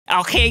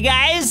Okay,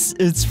 guys,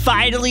 it's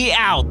finally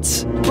out.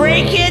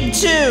 Break-in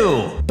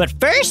 2. But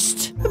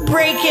first,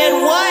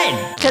 break-in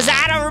 1. Because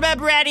I don't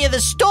remember any of the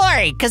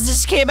story, because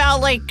this came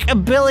out like a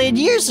billion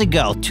years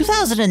ago,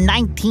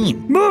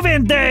 2019.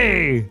 Move-in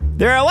day.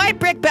 There are white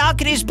brick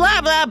balconies,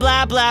 blah, blah,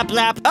 blah, blah,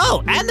 blah.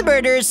 Oh, and the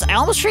murderers. I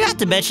almost forgot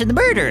to mention the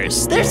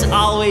murderers. There's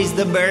always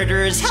the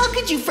murderers. How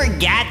could you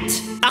forget?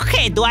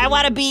 Okay, do I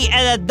want to be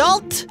an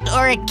adult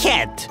or a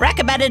kid?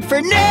 Recommended for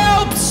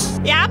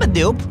noobs. Yeah, I'm a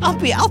noob. I'll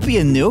be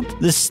a noob.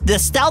 The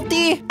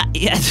stealthy,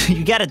 yeah,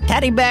 you got a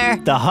teddy bear.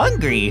 The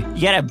hungry,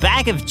 you got a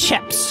bag of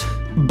chips.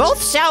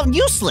 Both sound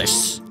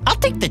useless. I'll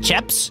take the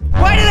chips.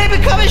 Why did I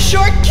become a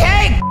short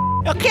king?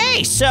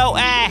 Okay, so,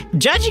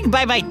 judging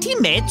by my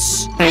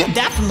teammates, I'm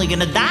definitely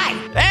gonna die.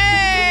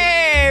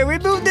 Hey, we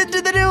moved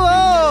into the new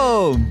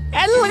home.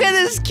 And look at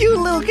this cute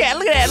little cat.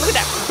 Look at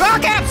that.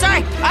 Okay,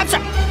 I'm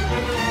sorry.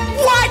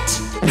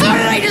 What? How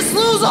did I just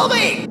lose all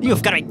me?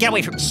 You've got to get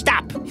away from me.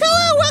 Stop.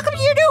 Hello, welcome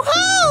to your new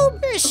home.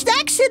 There's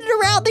snacks sitting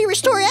around. They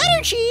restore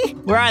energy.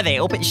 Where are they?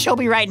 Show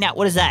me right now.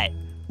 What is that?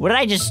 What did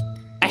I just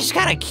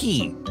got a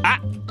key.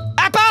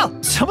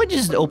 Apple! Someone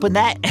just opened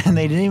that and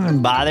they didn't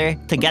even bother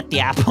to get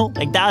the apple.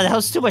 Like, that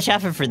was too much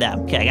effort for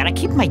them. Okay, I gotta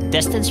keep my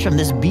distance from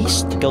this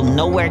beast. Go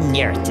nowhere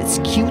near it. It's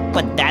cute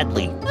but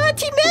deadly.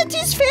 Auntie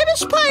Mandy's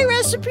famous pie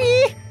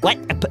recipe. What?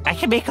 I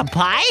can make a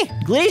pie?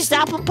 Glazed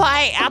apple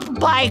pie,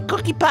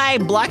 cookie pie,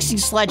 Bloxy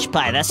sludge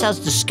pie. That sounds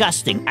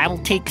disgusting. I will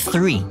take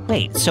 3.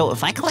 Wait, so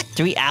if I collect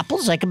 3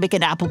 apples, I can make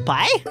an apple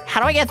pie?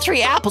 How do I get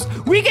 3 apples?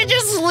 We can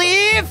just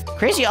leave!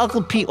 Crazy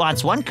Uncle Pete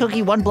wants 1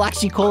 cookie, 1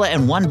 Bloxy cola,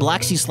 and 1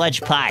 Bloxy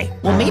sludge pie.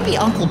 Well, maybe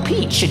Uncle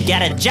Pete should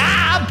get a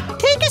job.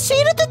 Take a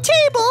seat at the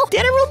table.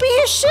 Dinner will be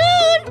here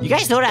soon. You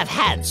guys don't have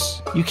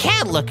heads. You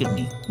can't look at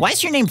me. Why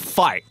is your name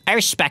Fart? I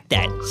respect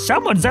that.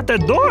 Someone's at the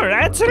door.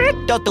 Answer it.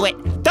 Don't do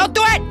it. Don't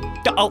do it.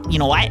 Oh, you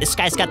know what? This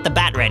guy's got the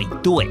bat ready.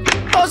 Do it.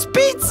 Oh, it's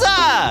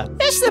pizza.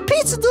 It's the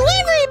pizza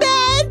delivery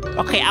man.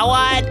 Okay,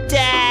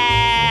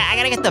 I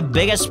gotta get the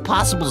biggest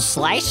possible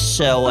slice.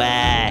 So,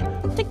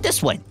 take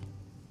this one.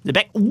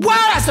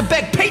 Wow, that's a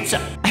big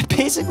pizza. I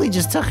basically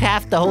just took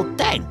half the whole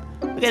thing.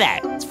 Look at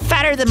that. It's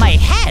fatter than my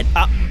head.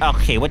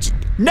 Okay,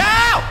 No!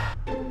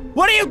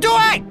 What are you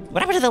doing?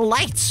 What happened to the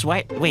lights?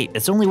 Wait,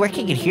 it's only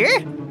working in here?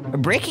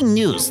 Breaking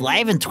news,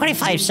 live in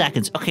 25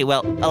 seconds. Okay,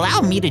 well,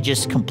 allow me to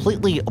just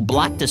completely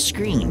block the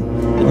screen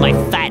with my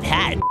fat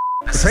head.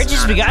 The purge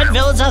has begun,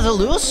 villains on the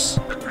loose?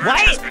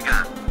 What?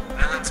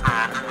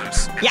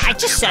 Yeah, I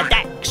just said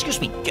that.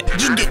 Excuse me.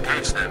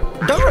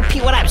 Don't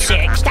repeat what I'm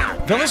saying.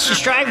 Stop. Villains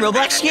destroying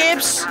Roblox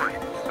games?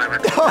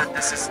 No.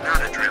 This is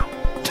not a drill.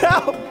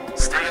 No.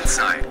 Stay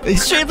inside.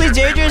 Extremely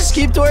dangerous.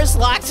 Keep doors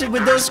locked and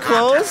windows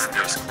closed.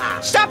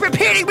 Stop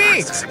repeating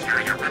me! To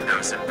secure your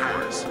windows and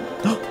doors.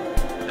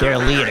 Their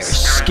leader,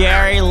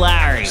 Scary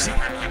Larry.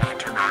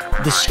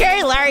 The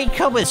Scary Larry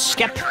come with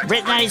skip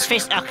written on his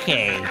face.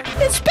 Okay.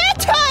 It's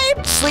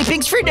bedtime!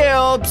 Sleeping's for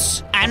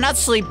noobs. I'm not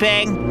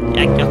sleeping.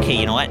 Okay,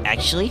 you know what?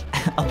 Actually,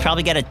 I'll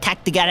probably get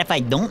attacked again if I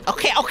don't.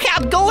 Okay,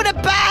 I'm going to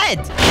bed!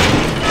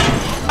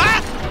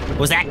 Ah! What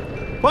was that?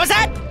 What was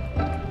that?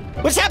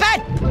 What's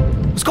happened?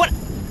 What's going on?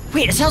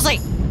 Wait, it sounds like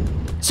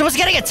someone's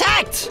getting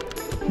attacked.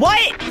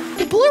 What?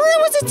 The blue room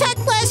was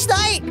attacked last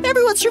night.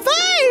 Everyone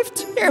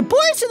survived. There are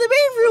boards in the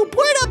main room.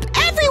 Board up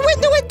every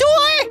window and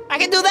door. I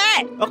can do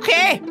that.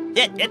 Okay.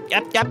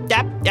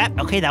 Yep.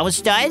 Okay, that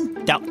was done.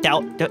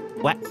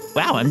 What?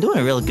 Wow, I'm doing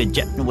a really good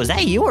job. Was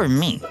that you or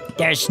me?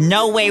 There's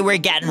no way we're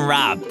getting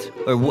robbed.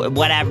 Or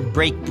whatever,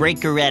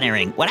 break or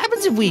entering. What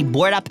happens if we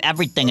board up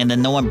everything and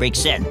then no one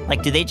breaks in?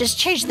 Like, did they just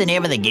change the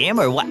name of the game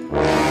or what? Who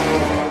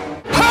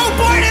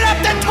boarded up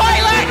the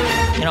toilet?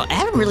 You know, I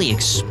haven't really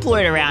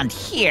explored around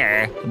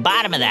here. The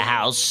bottom of the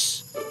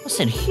house. What's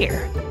in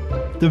here?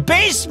 The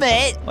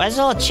basement? Why is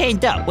it all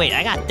chained up? Wait,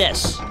 I got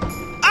this.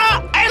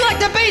 Oh, I like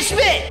the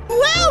basement!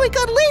 Wow, we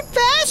got late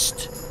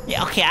fast.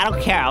 Yeah, okay, I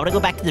don't care. I want to go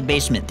back to the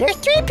basement. There's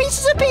 3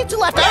 pieces of pizza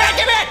left. All right,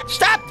 give it!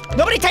 Stop!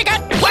 Nobody take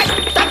it! Wait!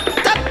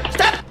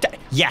 Stop!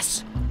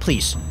 Yes,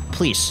 please.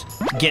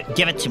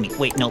 Give it to me.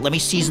 Wait, no, let me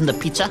season the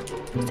pizza.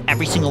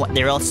 Every single one.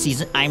 They're all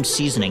seasoned. I'm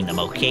seasoning them,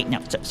 okay?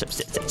 Now, stop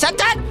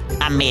that!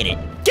 I made it.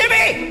 Give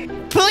me!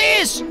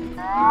 Please!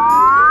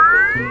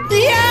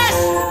 Yes!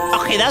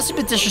 Okay, that's a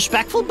bit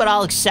disrespectful, but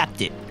I'll accept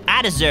it.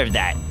 I deserve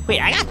that.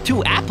 Wait, I got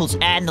 2 apples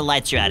and the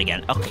lights are out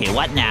again. Okay,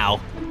 what now?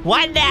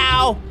 What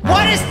now?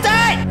 What is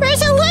that?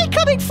 Where's that light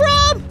coming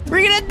from?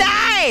 We're gonna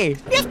die!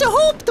 You have to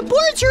hope the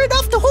boards are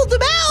enough to hold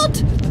them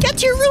out! Get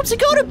to your rooms and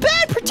go to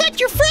bed! Protect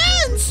your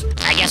friends!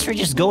 I guess we're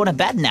just going to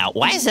bed now.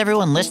 Why is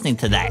everyone listening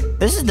to that?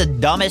 This is the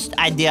dumbest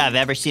idea I've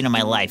ever seen in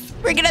my life.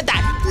 We're gonna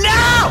die.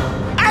 No!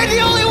 I'm the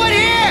only one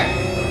here!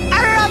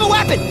 I don't have a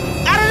weapon!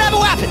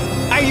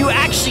 Are you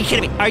actually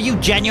kidding me? Are you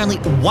genuinely?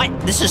 What?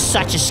 This is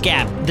such a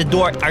scam. The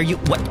door, are you,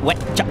 what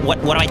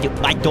do I do?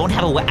 I don't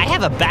have a weapon. I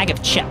have a bag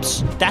of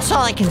chips. That's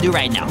all I can do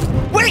right now.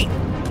 Wait!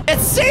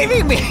 It's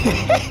saving me!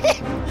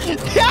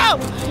 Yo!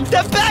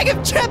 The bag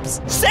of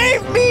chips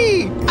saved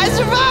me! I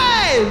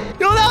survived!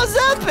 Yo, that was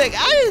epic!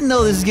 I didn't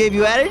know this gave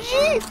you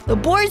energy! The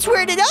boards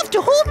weren't enough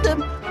to hold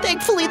them,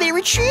 Thankfully, they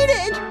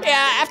retreated.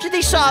 Yeah, after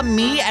they saw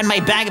me and my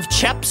bag of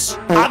chips,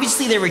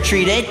 obviously they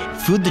retreated.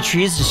 Food the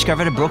tree has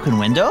discovered a broken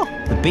window.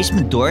 The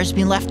basement door has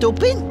been left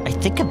open. I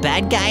think a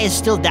bad guy is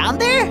still down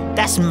there.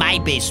 That's my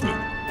basement.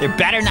 There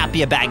better not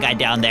be a bad guy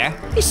down there.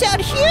 They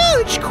sound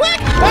huge. Quick!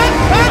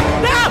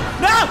 No!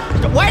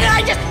 Why did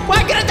I just? Why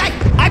I'm gonna die?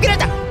 I'm gonna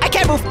die. I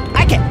can't move.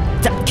 I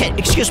can't.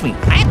 Excuse me.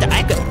 I've got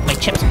my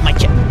chips.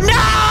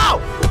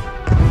 No!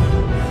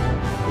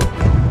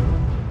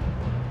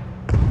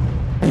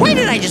 Why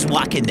did I just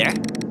walk in there?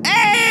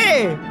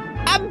 Hey!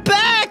 I'm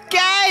back,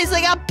 guys!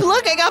 I got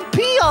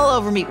pee all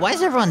over me. Why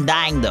is everyone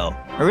dying, though?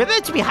 Are we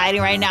meant to be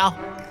hiding right now?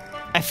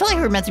 I feel like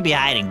we're meant to be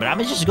hiding, but I'm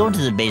gonna just go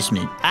into the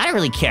basement. I don't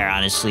really care,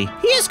 honestly.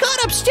 He has gone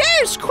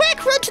upstairs!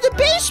 Quick, run to the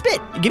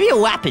basement! Give me a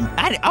weapon.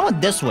 I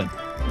want this one.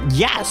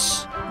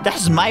 Yes!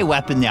 That's my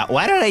weapon now.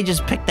 Why did I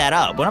just pick that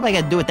up? What am I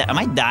gonna do with that? Am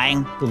I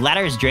dying? The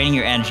ladder is draining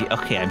your energy.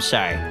 Okay, I'm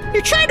sorry.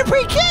 You're trying to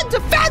break in!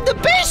 Defend the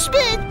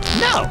basement!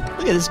 No!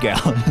 Look at this girl.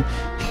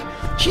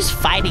 She's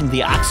fighting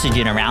the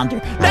oxygen around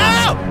her.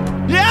 No!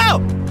 No!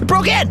 He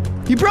broke in!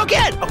 He broke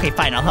in! Okay,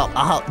 fine, I'll help.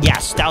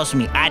 Yes, that was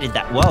me. I did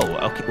that. Whoa,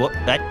 okay, well,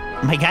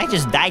 my guy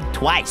just died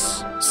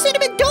twice.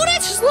 Cinnamon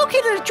Donuts is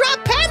located at a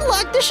drop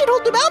padlock. This should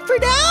hold them out for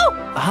now.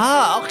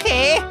 Oh,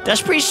 okay.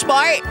 That's pretty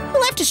smart.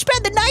 We'll have to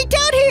spend the night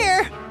down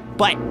here.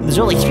 But there's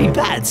only 3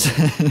 beds.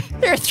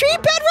 There are 3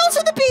 bedrolls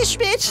in the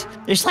basement.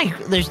 There's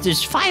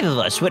 5 of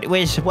us. What?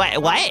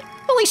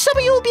 Only some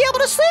of you will be able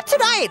to sleep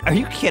tonight. Are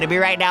you kidding me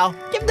right now?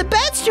 Give the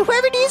beds to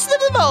whoever needs them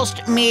the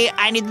most. Me,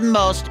 I need them the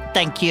most.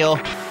 Thank you.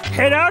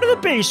 Head out of the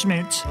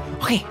basement.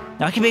 Okay,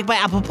 now I can make my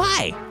apple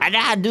pie. I know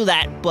how to do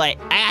that, but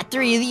I got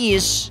 3 of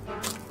these.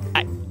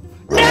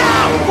 No!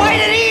 Why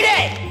did it eat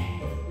it?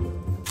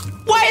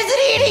 Why is it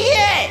eating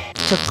it?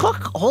 To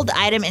cook, hold the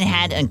item in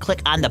hand and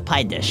click on the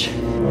pie dish.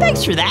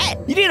 Thanks for that.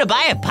 You need to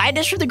buy a pie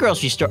dish from the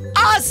grocery store.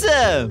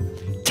 Awesome!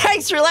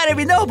 Thanks for letting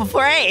me know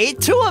before I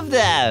ate 2 of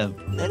them.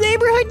 The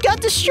neighborhood got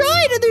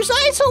destroyed and there's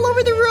ice all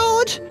over the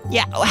road.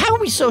 Yeah, how are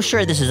we so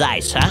sure this is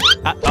ice, huh?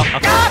 Okay.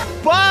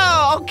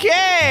 Whoa,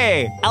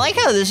 okay. I like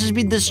how this has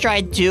been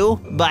destroyed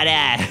too, but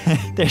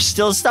there's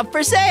still stuff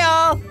for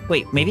sale.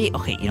 Wait, maybe,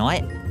 okay, you know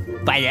what?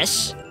 Buy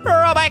this.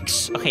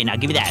 Robux. Okay, now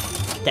give me that.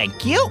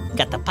 Thank you.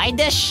 Got the pie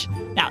dish.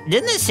 Now,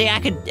 didn't it say I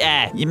could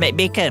you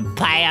make a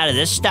pie out of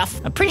this stuff?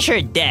 I'm pretty sure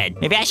it did.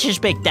 Maybe I should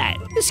just make that.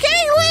 It's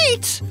getting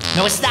late.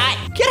 No, it's not.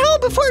 Get home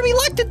before we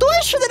lock the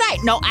doors for the night.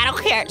 No, I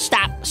don't care.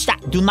 Stop.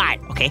 Do not.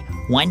 Okay,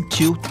 1,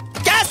 2.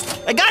 Yes,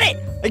 I got it.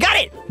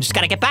 Just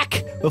gotta get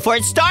back before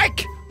it's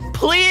dark.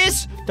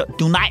 Please. Don't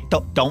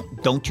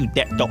you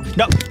dare. No,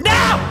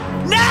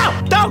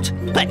 don't.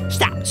 But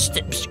stop.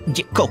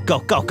 Go.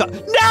 No,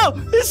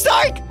 it's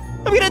dark.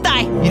 I'm gonna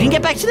die. You didn't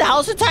get back to the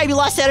house in time. You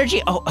lost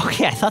energy. Oh,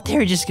 okay. I thought they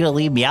were just gonna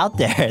leave me out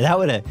there. That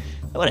would've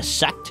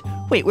sucked.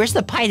 Wait, where's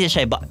the pie dish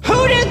I bought?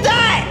 Who did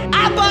that?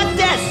 I bought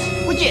this.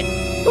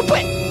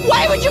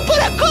 Why would you put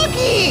a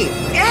cookie?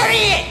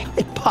 Idiot!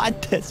 I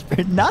bought this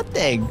for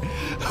nothing.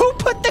 Who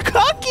put the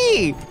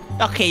cookie?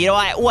 Okay, you know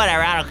what?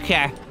 Whatever. I don't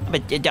care.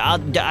 But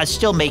I'll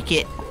still make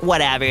it.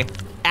 Whatever.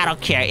 I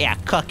don't care. Yeah,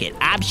 cook it.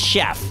 I'm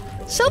chef.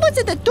 Someone's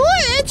at the door.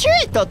 Answer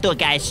it. Don't do it,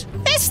 guys.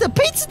 It's the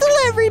pizza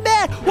delivery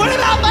man. What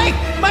about my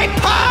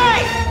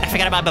pie? I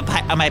forgot about my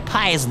pie. My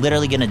pie is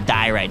literally gonna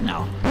die right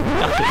now.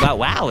 Okay,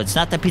 wow, it's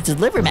not the pizza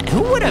delivery man.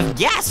 Who would have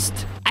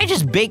guessed? I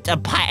just baked a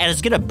pie and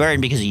it's gonna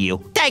burn because of you.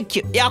 Thank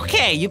you.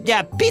 Okay,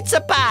 yeah, pizza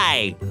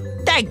pie.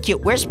 Thank you.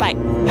 Where's my?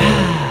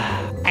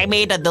 I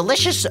made a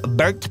delicious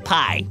burnt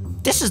pie.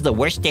 This is the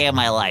worst day of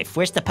my life.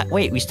 Where's the pie?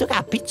 Wait, we still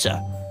got pizza.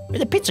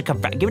 Where'd the pizza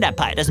come from? Give me that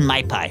pie. That's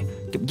my pie.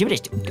 Give me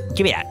this.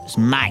 Give me that. It's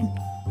mine.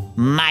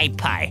 My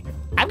pie.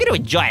 I'm gonna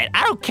enjoy it.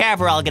 I don't care if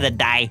we're all gonna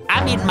die.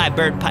 I'm eating my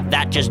bird pie.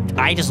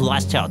 I just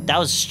lost health. That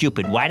was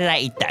stupid. Why did I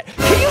eat that?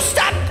 Can you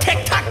stop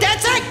TikTok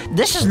dancing?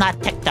 This is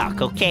not TikTok,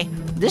 okay?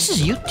 This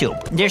is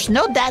YouTube. There's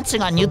no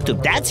dancing on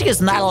YouTube. Dancing is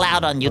not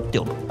allowed on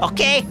YouTube,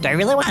 okay? Do I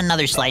really want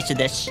another slice of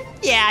this?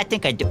 Yeah, I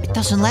think I do. It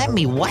doesn't let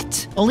me.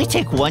 What? Only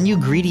take 1, you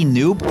greedy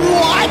noob?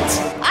 What?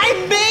 I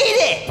made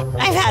it!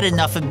 I've had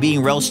enough of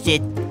being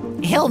roasted.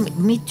 Hell,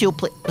 me too.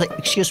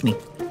 Excuse me.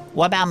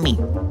 What about me?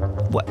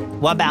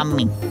 What about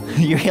me?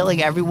 You're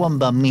healing everyone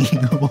but me.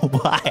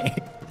 Why?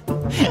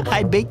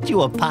 I baked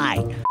you a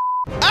pie.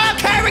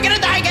 Okay, we're gonna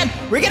die again.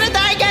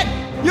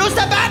 Use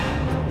the bat.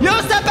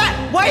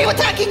 Why are you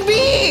attacking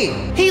me?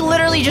 He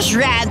literally just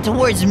ran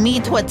towards me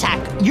to attack.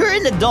 You're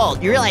an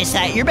adult. You realize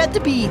that? You're meant to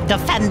be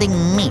defending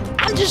me.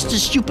 I'm just a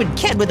stupid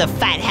kid with a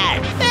fat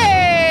head.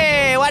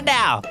 Hey, what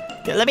now?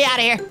 Let me out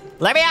of here.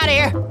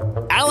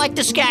 I don't like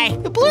this guy.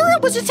 The blue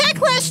room was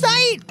attacked last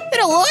night.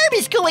 An alarm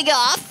is going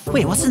off.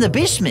 Wait, what's in the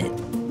basement?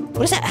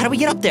 What is that? How do we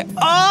get up there?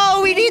 Oh,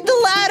 we need the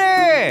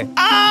ladder.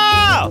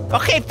 Oh,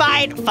 okay,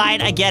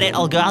 fine. I get it.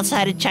 I'll go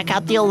outside and check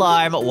out the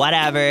alarm.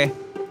 Whatever.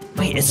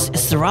 Wait,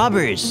 it's the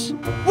robbers.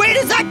 Wait,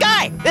 it's that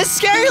guy. It's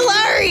Scary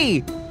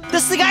Larry.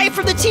 That's the guy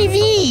from the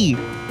TV.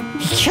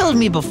 He killed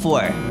me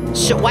before.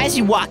 So why is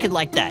he walking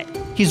like that?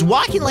 He's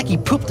walking like he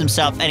pooped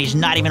himself, and he's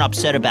not even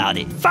upset about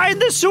it.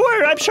 Find the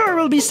sewer. I'm sure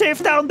we'll be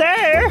safe down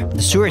there.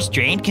 The sewer is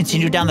drained.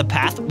 Continue down the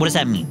path. What does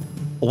that mean?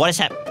 What is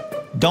that?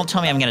 Don't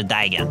tell me I'm gonna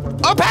die again.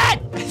 Oh,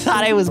 Pat! I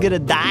thought I was gonna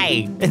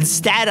die.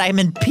 Instead, I'm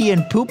in pee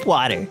and poop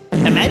water.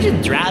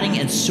 Imagine drowning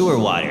in sewer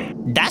water.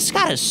 That's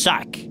gotta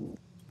suck.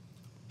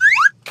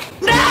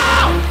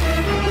 No!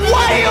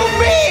 What do you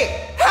mean?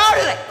 How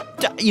did I?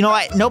 You know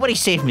what? Nobody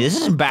saved me. This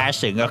is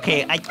embarrassing,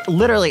 okay? I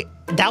literally,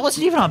 that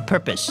wasn't even on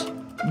purpose.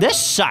 This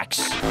sucks.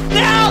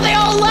 No, they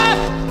all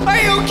left! Are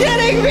you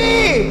kidding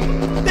me?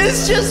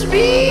 It's just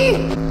me?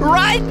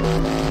 Run!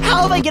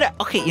 How am I gonna?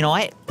 Okay, you know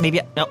what?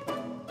 Maybe, no.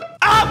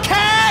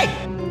 Okay!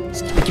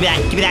 Give me that,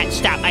 give me that.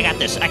 Stop, I got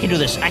this. I can do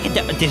this. I can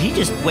do, did he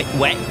just, wait,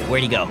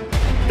 where'd he go?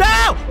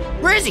 No!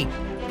 Where is he?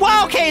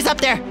 Whoa, okay, he's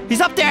up there.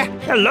 He's up there.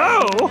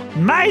 Hello,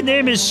 my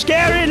name is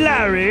Scary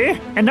Larry,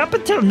 and up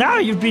until now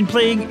you've been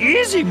playing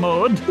easy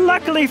mode.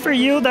 Luckily for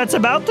you, that's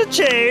about to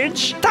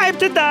change. Time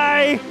to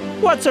die.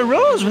 What's a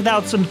rose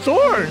without some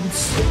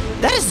thorns?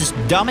 That is the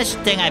dumbest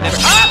thing I've ever.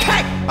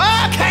 Okay,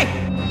 okay.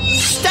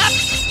 Stop,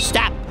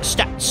 stop,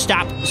 stop,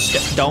 stop,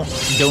 stop.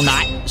 Do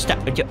not,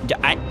 stop.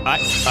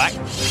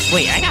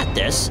 Wait, I got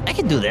this. I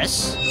can do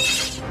this.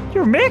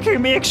 You're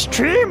making me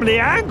extremely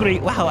angry.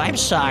 Wow, I'm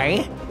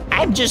sorry.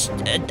 I'm just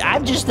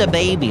a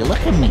baby. Look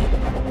at me.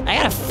 I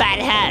got a fat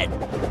head.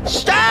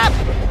 Stop!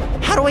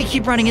 How do I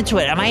keep running into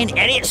it? Am I an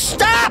idiot?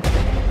 Stop!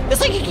 It's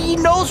like he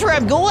knows where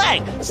I'm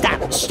going.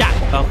 Stop, stop.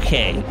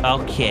 Okay,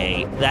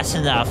 okay. That's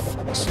enough.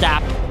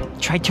 Stop.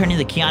 Try turning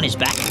the key on his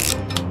back.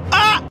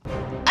 Ah!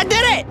 I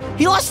did it!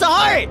 He lost the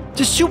heart!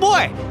 Just 2 more.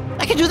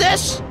 I can do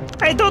this.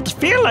 I don't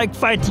feel like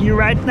fighting you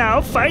right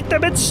now. Fight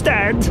them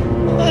instead.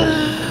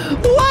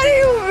 What do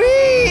you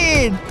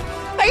mean?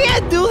 I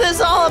can't do this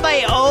all on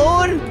my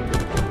own.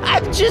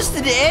 I'm just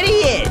an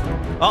idiot.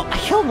 Oh, I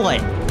killed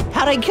one.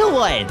 How'd I kill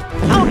one?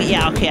 Oh,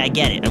 yeah, okay, I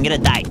get it. I'm gonna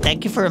die.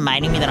 Thank you for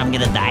reminding me that I'm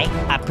gonna die.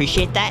 I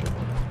appreciate that.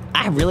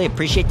 I really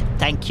appreciate that.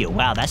 Thank you.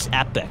 Wow, that's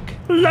epic.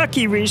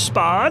 Lucky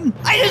respawn.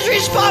 I just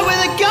respawned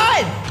with a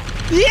gun.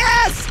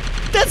 Yes!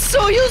 That's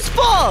so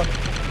useful.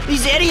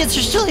 These idiots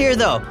are still here,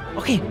 though.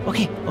 Okay, go.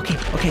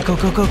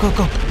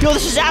 Yo,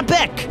 this is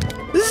epic.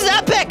 This is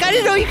epic. I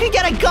didn't know you could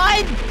get a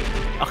gun.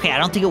 Okay, I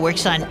don't think it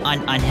works on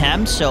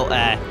him, so,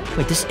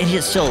 wait, this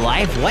idiot's still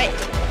alive? What?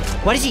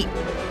 Why does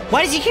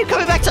he keep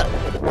coming back to...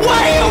 What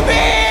do you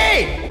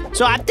mean?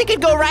 So I'm thinking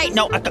go right.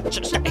 No,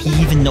 stop. He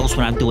even knows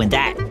when I'm doing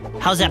that.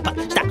 How's that?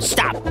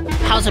 Stop.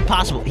 How's it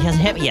possible? He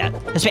hasn't hit me yet.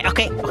 This way,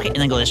 okay, and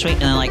then go this way,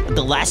 and then, like,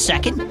 the last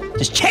second,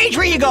 just change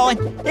where you're going.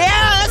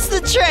 Yeah, that's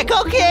the trick,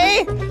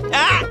 okay.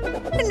 Ah,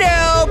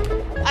 nope.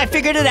 I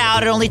figured it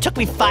out. It only took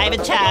me 5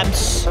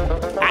 attempts.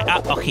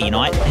 Okay, you know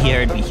what? He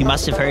heard me. He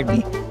must have heard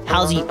me.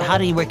 How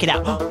did he work it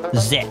out?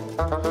 This is it.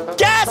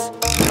 Yes!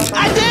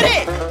 I did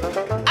it!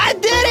 I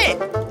did it!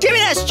 Give me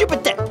that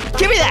stupid thing!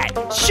 Give me that!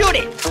 Shoot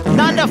it!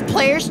 Not enough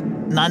players?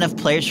 Not enough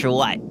players for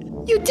what?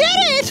 You did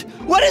it!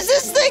 What is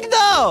this thing,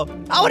 though?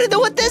 I want to know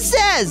what this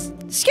says!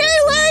 Scary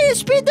Larry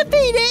has been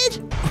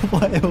defeated!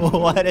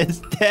 What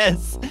is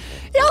this?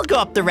 Yeah, I'll go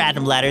up the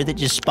random ladder that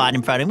just spawned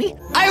in front of me.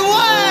 I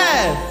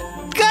won!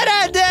 Good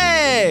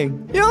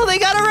ending! You only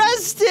got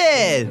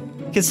arrested!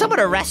 Can someone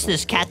arrest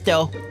this cat,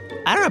 though?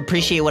 I don't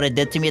appreciate what it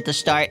did to me at the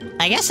start.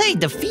 I guess I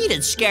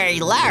defeated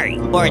Scary Larry.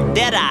 Or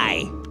did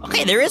I?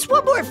 Okay, there is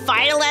one more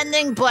final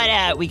ending,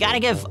 but we gotta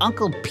give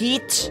Uncle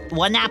Pete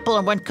 1 apple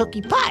and 1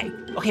 cookie pie.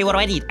 Okay, what do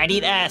I need? I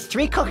need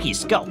 3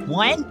 cookies. Go.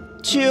 1,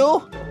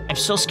 2. I'm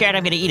so scared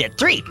I'm gonna eat it.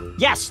 3.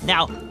 Yes,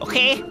 now,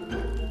 okay.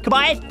 Come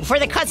on, before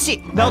the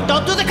cutscene. No,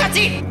 don't do the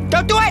cutscene.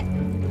 Don't do it.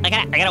 I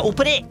gotta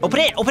open it.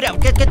 Open it. Did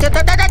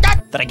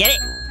I get it?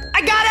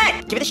 I got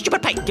it! Give me the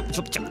stupid pie. Give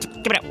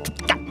it out.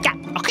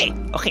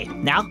 Okay.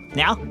 Now.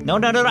 No.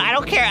 I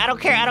don't care. I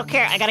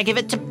gotta give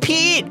it to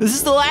Pete. This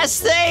is the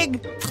last thing.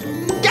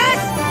 Yes!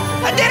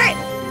 I did it!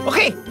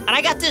 Okay, and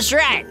I got this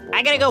rat.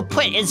 I gotta go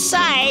put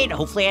inside.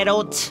 Hopefully I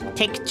don't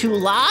take too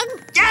long.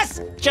 Yes!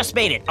 Just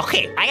made it.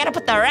 Okay, I gotta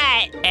put the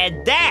rat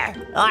in there.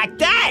 Like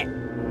that.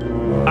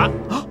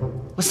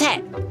 What's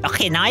that?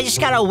 Okay, now I just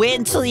gotta wait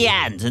until the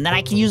end, and then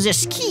I can use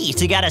this key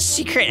to get a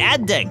secret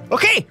ending.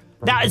 Okay,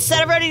 now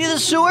instead of running to the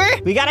sewer,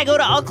 we gotta go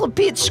to Uncle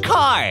Pete's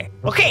car.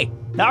 Okay,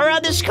 now we're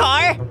on this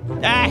car.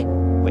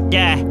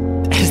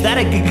 Is that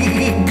a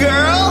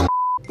girl?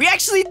 We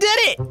actually did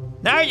it!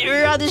 Now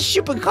we're on this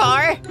stupid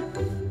car.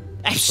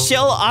 I'm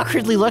still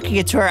awkwardly looking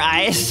into her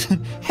eyes.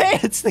 Hey,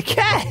 it's the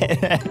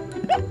cat.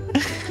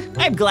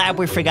 I'm glad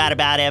we forgot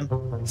about him.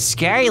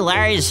 Scary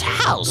Larry's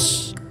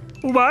house.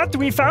 What?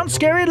 We found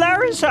Scary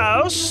Larry's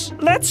house?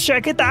 Let's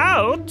check it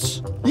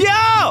out.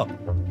 Yo!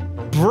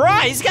 Bro,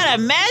 he's got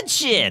a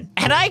mansion.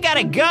 And I got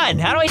a gun.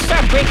 How do I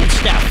start breaking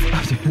stuff?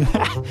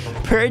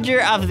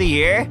 Purger of the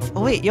year?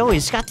 Oh, wait, yo,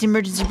 he's got the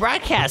emergency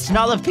broadcast and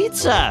all the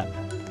pizza.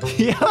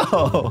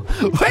 Yo,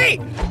 wait,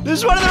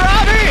 there's one of the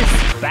robbers.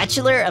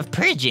 Bachelor of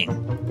Purging.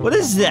 What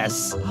is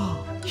this?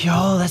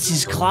 Yo, that's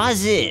his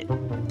closet.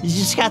 He's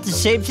just got the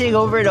same thing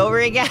over and over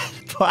again.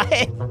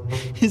 What?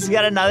 He's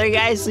got another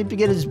guy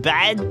sleeping in his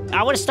bed?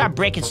 I want to start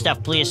breaking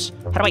stuff, please.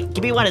 How do I...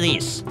 Give me one of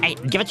these. Hey,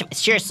 give it to me.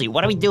 Seriously,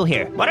 what do we do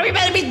here? What are we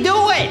meant to be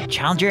doing?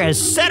 Challenger has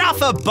set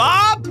off a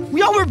bomb?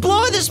 Yo, we're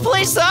blowing this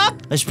place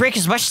up? Let's break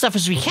as much stuff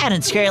as we can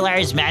in Scary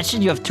Larry's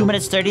mansion. You have 2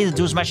 minutes 30 to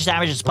do as much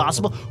damage as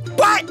possible.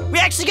 What? We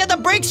actually get to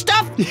break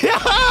stuff?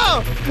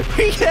 Yo!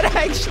 We can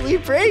actually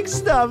break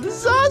stuff. This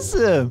is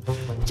awesome.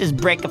 Just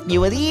break a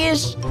few of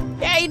these.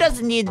 Yeah, he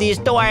doesn't need these.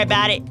 Don't worry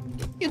about it.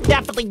 You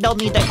definitely don't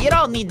need that. You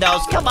don't need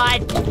those. Come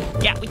on.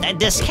 Yeah,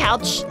 this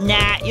couch.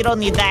 Nah, you don't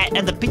need that.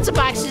 And the pizza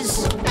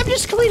boxes, I'm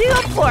just cleaning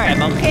up for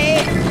him,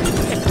 okay?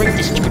 Let's break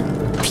this stupid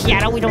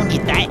piano. We don't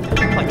need that.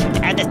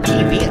 And the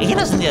TV. He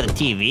doesn't need a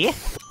TV.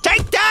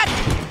 Take that!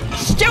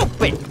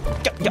 Stupid!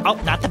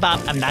 Oh, not the bomb.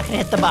 I'm not gonna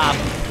hit the bomb.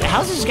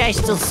 How's this guy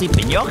still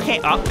sleeping? You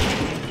okay? Oh,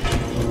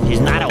 he's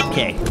not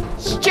okay.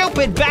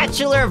 Stupid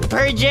bachelor of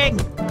purging.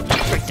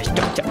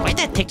 Why'd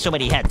that take so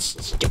many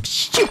heads?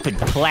 Stupid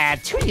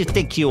plant. Who do you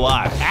think you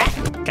are,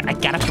 huh? I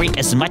gotta break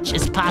as much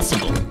as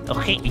possible.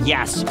 Okay,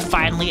 yes.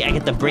 Finally, I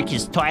get to break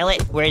his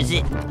toilet. Where is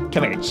it?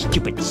 Come here,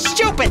 stupid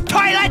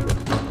toilet!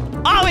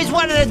 Always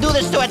wanted to do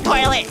this to a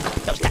toilet.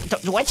 No,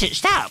 stop. Watch it.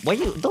 Stop.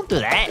 Don't do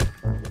that.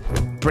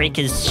 Break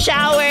his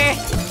shower.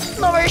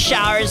 No more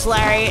showers,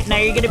 Larry. Now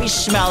you're gonna be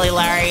smelly,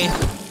 Larry.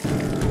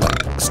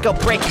 Let's go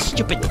break his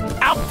stupid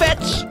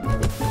outfits.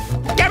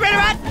 Get rid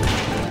of it!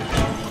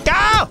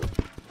 Go!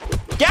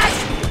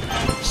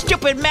 Yes!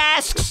 Stupid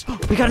masks!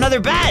 We got another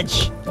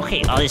badge!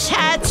 Okay, all his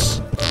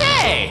hats.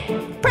 Hey!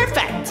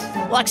 Perfect!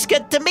 Looks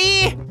good to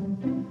me!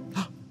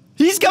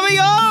 He's coming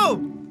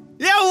home!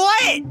 Yeah,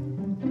 what?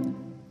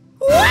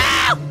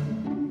 Wow!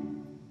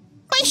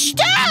 My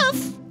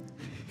stuff!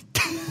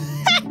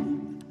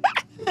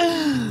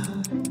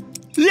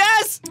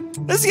 Yes!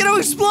 It's gonna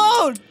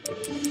explode!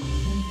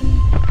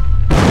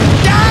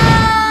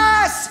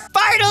 Yes!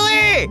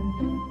 Finally!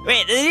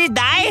 Wait, did he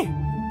die?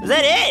 Is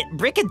that it?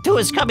 Breaking 2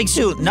 is coming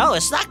soon. No,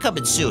 it's not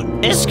coming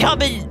soon. It's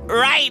coming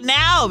right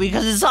now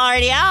because it's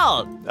already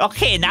out.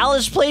 Okay, now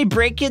let's play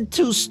Breaking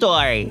 2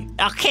 story.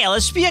 Okay,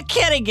 let's be a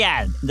kid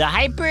again. The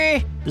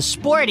hyper, the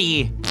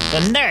sporty,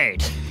 the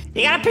nerd.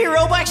 You gotta pay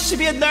Robux to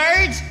be a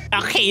nerd?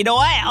 Okay, you know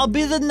what? I'll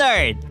be the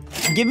nerd.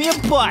 Give me a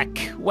book.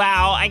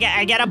 Wow,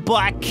 I got a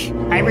book.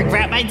 I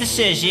regret my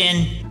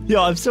decision.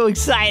 Yo, I'm so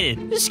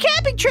excited. This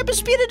camping trip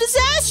has been a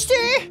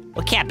disaster.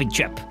 What camping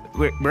trip?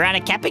 We're on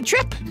a camping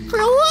trip?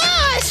 We're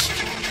lost!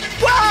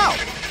 Wow!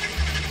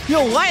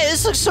 Yo, why?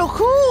 This looks so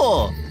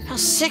cool! How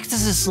sick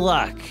does this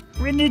look?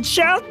 We need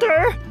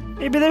shelter.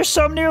 Maybe there's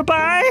some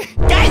nearby.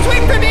 Guys,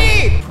 wait for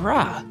me!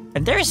 Bruh,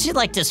 I've never seen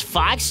like this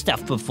fog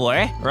stuff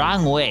before.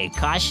 Wrong way.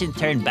 Caution,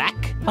 turn back.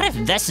 What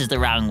if this is the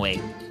wrong way?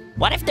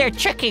 What if they're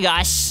tricking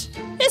us?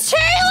 It's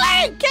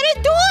hailing! Get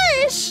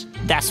indoors!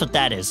 That's what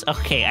that is.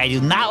 Okay, I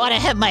do not want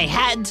to hit my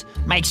head.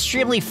 My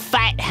extremely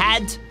fat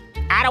head.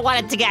 I don't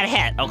want it to get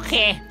hit,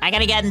 okay? I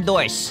gotta get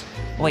indoors.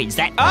 Wait, is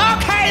that...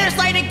 Okay, there's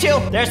lightning too!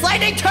 There's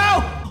lightning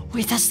too!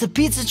 Wait, that's the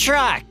pizza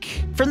truck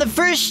from the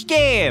first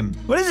game.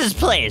 What is this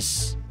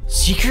place?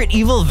 Secret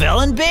evil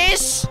villain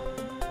base?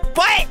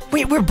 What?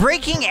 Wait, we're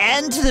breaking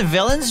into the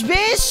villain's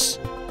base?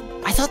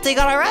 I thought they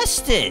got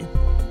arrested.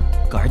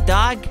 Guard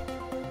dog?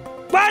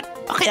 What?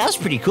 Okay, that was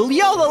pretty cool.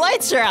 Yo, the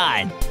lights are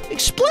on.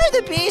 Explore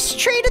the base,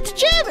 trade at the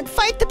gym, and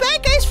fight the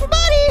bad guys for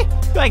money.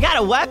 Do I got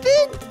a weapon?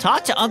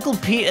 Talk to Uncle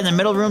Pete in the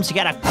middle room to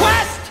get a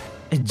quest.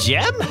 A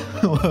gym?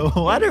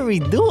 What are we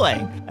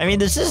doing? I mean,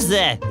 this is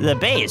the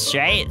base,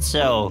 right?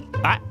 So,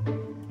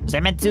 was I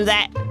meant to do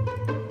that?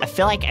 I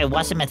feel like I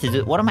wasn't meant to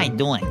do. What am I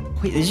doing?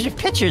 Wait, these are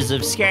pictures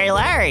of Scary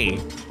Larry.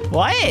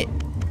 What?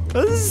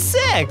 This is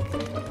sick.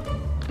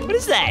 What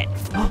is that?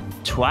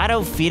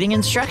 Twato feeding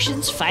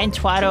instructions? Find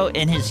Twato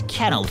in his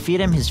kennel.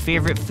 Feed him his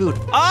favorite food.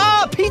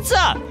 Oh,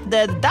 pizza!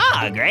 The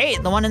dog,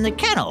 right? The one in the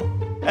kennel.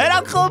 And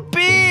Uncle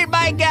Pete,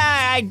 my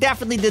guy! I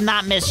definitely did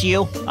not miss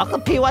you. Uncle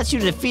Pete wants you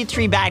to defeat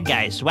 3 bad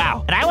guys.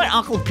 Wow. And I want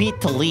Uncle Pete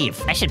to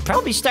leave. I should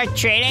probably start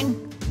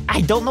trading.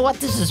 I don't know what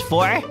this is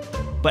for,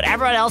 but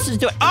everyone else is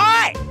doing...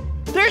 Oh!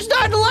 There's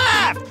none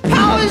left!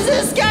 How is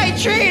this guy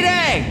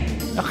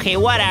trading? Okay,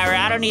 whatever.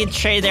 I don't need to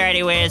trade there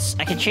anyways.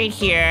 I can trade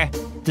here.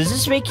 Does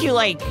this make you,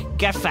 like,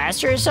 get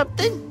faster or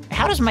something?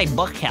 How does my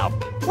book help?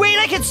 Wait,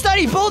 I can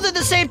study both at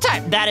the same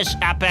time! That is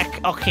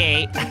epic.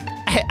 Okay.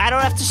 I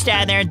don't have to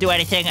stand there and do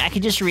anything. I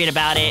can just read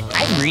about it.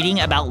 I'm reading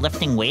about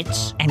lifting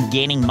weights and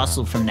gaining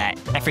muscle from that.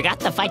 I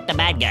forgot to fight the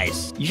bad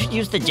guys. You should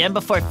use the gym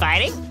before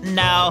fighting?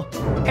 No.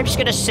 I'm just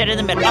gonna sit in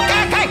the middle.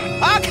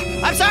 Okay!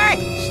 I'm sorry!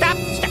 Stop!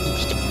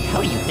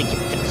 How do you think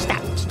you're gonna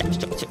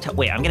stop?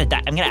 Wait, I'm gonna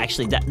die. I'm gonna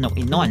actually die. No,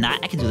 I'm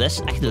not. I can do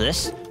this.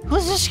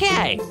 Who's this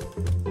guy?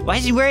 Why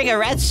is he wearing a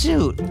red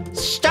suit?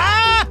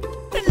 Stop!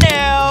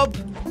 Nope.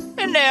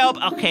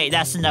 Okay,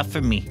 that's enough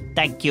for me.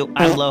 Thank you.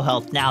 I'm low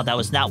health now. That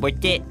was not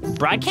worth it.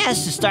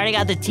 Broadcast is starting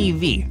on the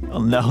TV.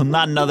 Oh no,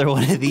 not another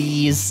one of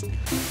these.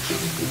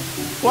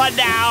 What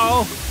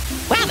now?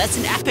 Wow, that's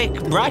an epic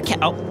broadcast.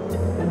 Oh,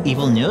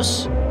 evil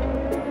news?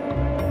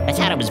 I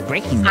thought it was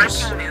breaking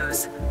news. Breaking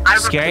news.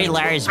 Scary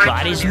Larry's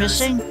body's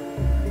missing?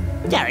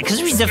 Yeah,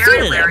 because we Scary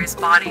defeated him. Larry's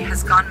body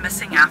has gone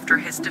missing after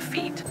his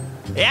defeat.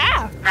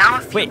 Yeah. Now, a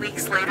few Wait.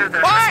 weeks later,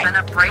 there What? has been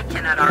a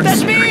break-in at our That's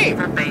secret me!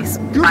 evil base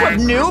Group by of a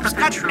group noobs?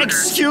 of intruders.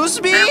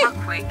 Excuse me? They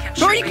look weak and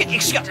Who are should you? be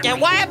easy to Yeah,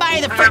 meet. why am I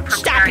the We are first?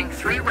 Stop preparing it.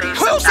 3 waves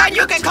Who of said you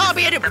backup can to call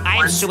me a defeat noob? them I am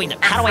once suing them.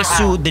 and How do I for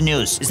sue all. the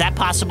news? Is that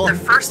possible? The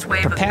first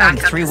wave Preparing of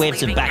backup 3 is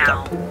waves of leaving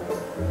backup. now.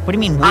 What do you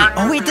mean, wait? Our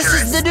Oh, wait, this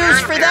leader is the news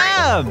Scary for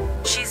Larry.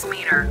 them. She's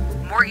meaner,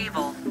 more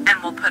evil,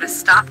 and will put a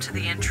stop to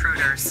the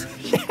intruders.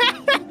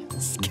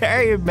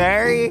 Scary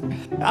Mary?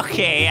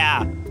 Okay,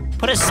 yeah.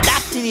 Put a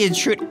stop to the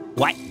intruder.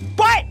 What?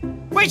 What?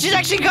 Wait, she's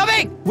actually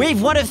coming!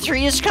 Wave 1 of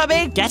 3 is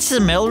coming? That's the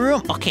middle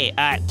room? Okay,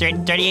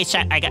 38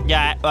 shots. I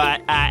got,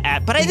 but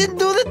I didn't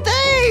do the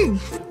thing!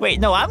 Wait,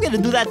 no, I'm gonna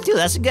do that too.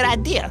 That's a good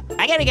idea.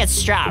 I gotta get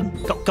strong.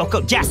 Go, go,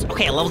 go. Yes,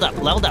 okay, I leveled up.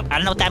 I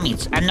don't know what that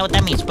means.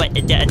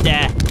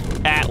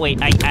 But, wait,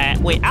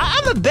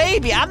 I'm a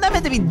baby. I'm not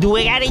meant to be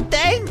doing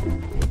anything.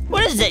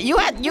 What is it? You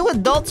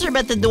adults are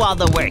meant to do all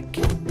the work.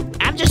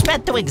 I'm just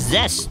meant to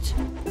exist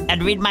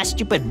and read my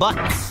stupid book.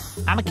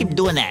 I'm gonna keep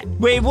doing that.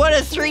 Wave 1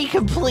 of 3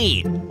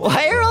 complete.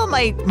 Why are all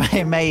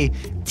my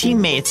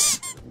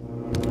teammates?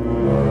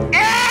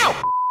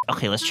 Ow!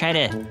 Okay, let's try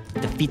to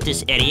defeat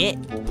this idiot.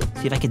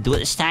 See if I can do it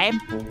this time.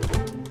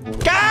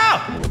 Go!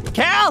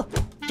 Cal!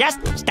 Just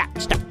stop.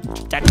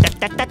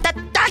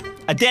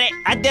 I did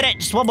it.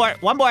 Just one more.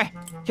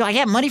 Yo, I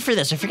got money for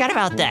this. I forgot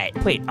about that.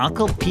 Wait,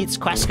 Uncle Pete's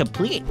quest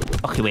complete.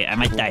 Okay, wait, I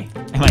might die.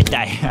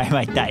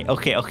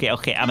 Okay.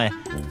 I'm gonna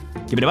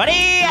give me the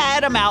money,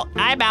 and I'm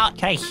out.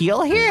 Can I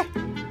heal here?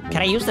 Can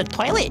I use the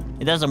toilet?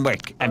 It doesn't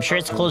work. I'm sure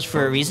it's closed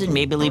for a reason.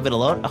 Maybe leave it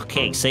alone.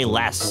 Okay, say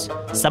less.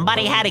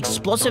 Somebody had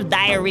explosive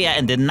diarrhea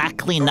and did not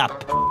clean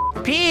up.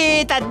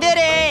 Pete, I did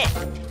it!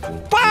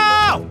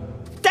 Wow!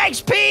 Thanks,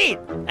 Pete!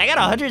 I got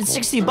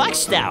 160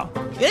 bucks now.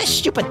 Look at this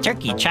stupid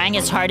turkey trying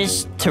its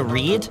hardest to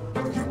read.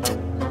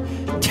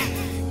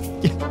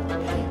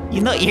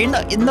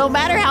 No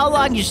matter how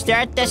long you stare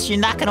at this, you're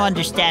not gonna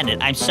understand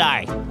it. I'm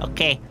sorry,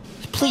 okay?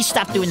 Please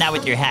stop doing that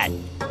with your head.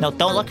 No,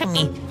 don't look at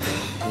me.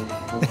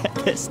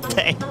 This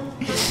thing.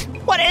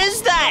 What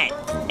is that?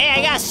 Hey,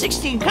 I got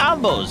 16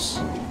 combos.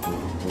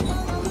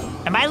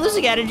 Am I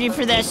losing energy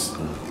for this?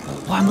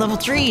 Oh, I'm level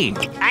 3.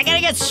 I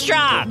gotta get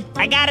strong.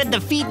 I gotta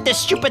defeat the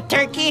stupid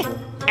turkey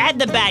and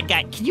the bad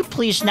guy. Can you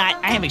please not?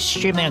 I am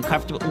extremely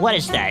uncomfortable. What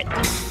is that?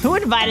 Who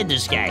invited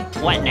this guy?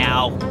 What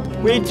now?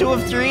 Wait, 2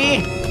 of 3?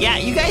 Yeah,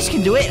 you guys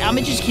can do it. I'm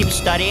gonna just keep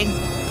studying.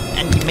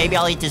 And maybe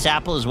I'll eat this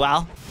apple as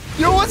well.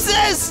 Yo, what's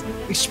this?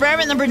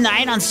 Experiment number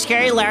 9 on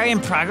Scary Larry in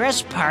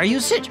progress. Power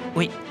usage?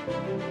 Wait,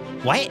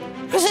 what?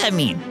 What does that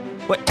mean?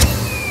 What?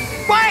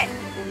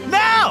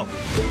 No!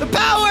 The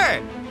power!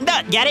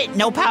 No, get it?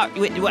 No power.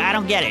 Wait, I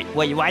don't get it.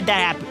 Why'd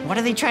that happen? What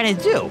are they trying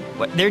to do?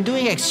 They're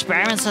doing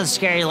experiments on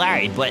Scary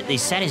Larry, but they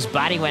said his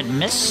body went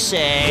missing.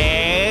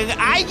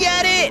 I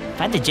get it!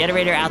 Find the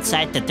generator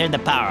outside to turn the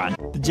power on.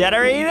 The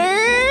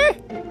generator?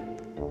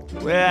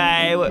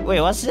 Wait,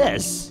 what's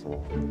this?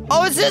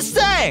 Oh, it's this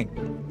thing!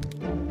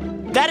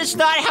 That is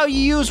not how you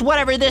use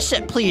whatever this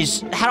is.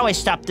 Please, how do I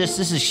stop this?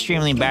 This is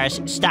extremely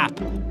embarrassing. Stop.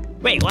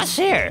 Wait, what's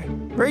here?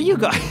 Where are you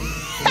going?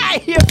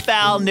 You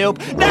fell, noob.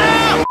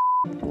 No!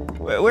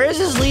 Where is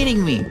this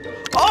leading me?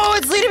 Oh,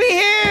 it's leading me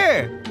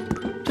here!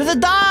 To the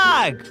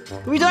dog!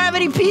 We don't have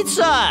any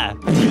pizza!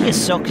 He is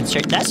so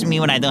concerned. That's me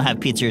when I don't have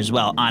pizza as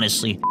well,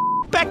 honestly.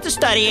 Back to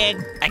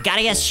studying. I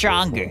gotta get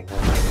stronger.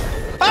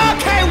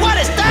 Okay, what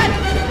is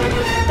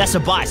that? That's a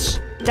bus.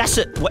 That's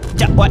a...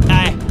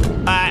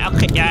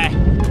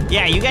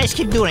 Yeah, you guys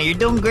keep doing it. You're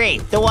doing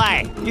great. Don't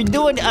worry. You're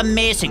doing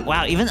amazing.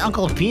 Wow, even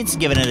Uncle Pete's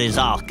giving it his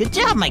all. Good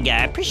job, my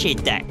guy. I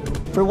appreciate that.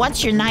 For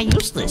once, you're not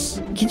useless.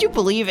 Can you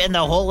believe in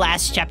the whole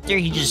last chapter,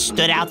 he just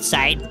stood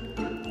outside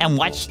and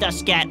watched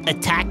us get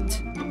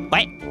attacked?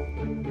 What?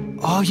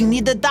 Oh, you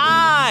need the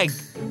dog!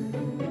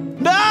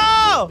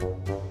 No!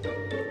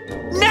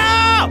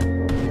 No!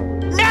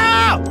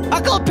 No!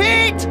 Uncle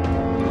Pete!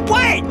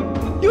 Wait!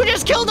 You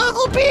just killed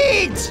Uncle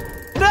Pete!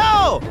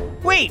 No!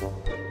 Wait!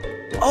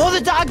 Oh,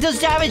 the dog does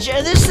damage,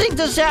 and this thing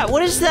does that.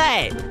 What is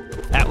that?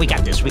 We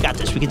got this. We can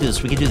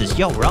do this.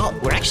 Yo,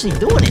 we're actually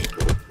doing it.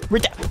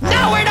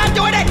 No, we're not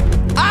doing it!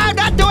 I'm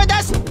not doing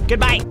this!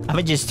 Goodbye. I'm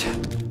gonna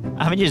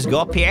just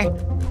go up here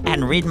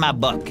and read my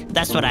book.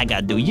 That's what I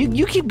gotta do.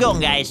 You keep going,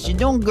 guys. You're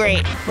doing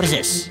great. What is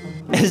this?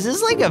 Is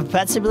this like a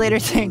pet simulator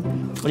thing?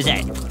 What is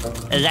that?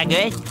 Is that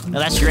good? No,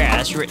 that's rare.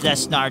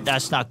 That's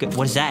not good.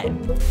 What is that?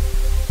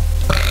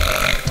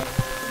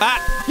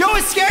 Yo,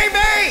 it's Scary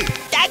Mary!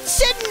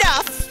 That's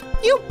enough!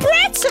 You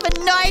brats have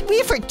annoyed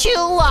me for too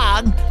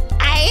long.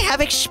 I have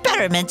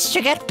experiments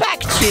to get back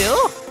to.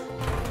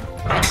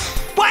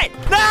 What?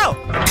 No!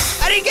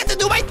 I didn't get to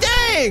do my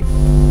thing!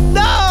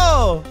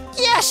 No!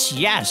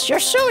 Yes, you're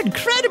so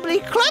incredibly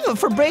clever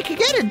for breaking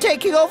in and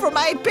taking over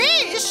my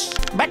base.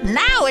 But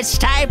now it's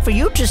time for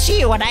you to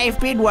see what I've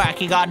been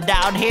working on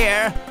down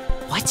here.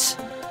 What?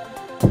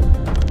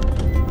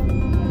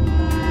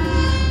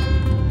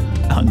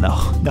 Oh,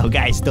 no,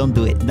 guys, don't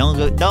do it.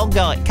 Don't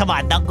go. Come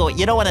on, don't go.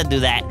 You don't want to do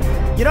that.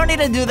 You don't need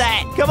to do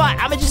that. Come on,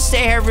 I'm gonna just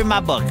stay here read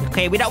my book.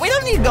 Okay, we don't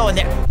need to go in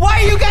there.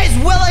 Why are you guys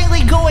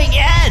willingly going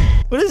in?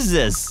 What is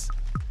this?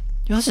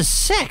 Yo, this is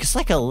sick. It's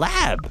like a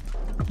lab.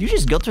 You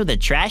just go through the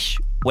trash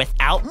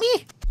without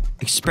me?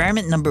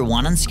 Experiment number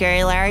 1 on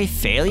Scary Larry,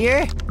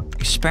 failure.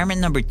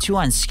 Experiment number 2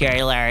 on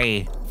Scary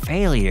Larry,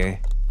 failure.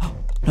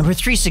 Number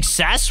 3,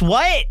 success,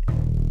 what?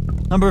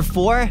 Number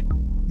 4,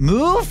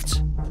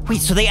 moved?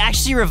 Wait, so they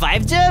actually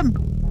revived him?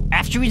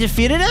 After we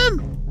defeated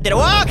him?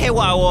 Whoa, okay,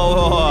 whoa,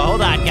 hold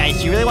on,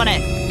 guys. You really wanna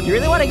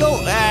go,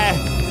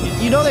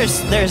 you know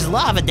there's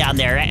lava down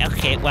there, right?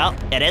 Okay, well,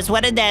 it is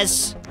what it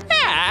is.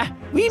 Ah,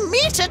 we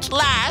meet at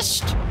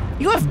last.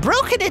 You have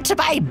broken into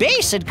my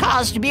base and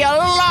caused me a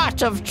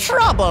lot of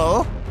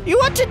trouble. You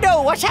want to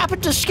know what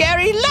happened to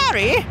Scary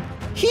Larry?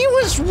 He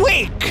was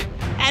weak,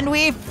 and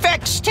we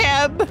fixed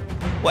him.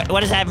 What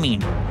does that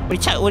mean?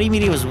 What do you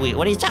mean he was weak?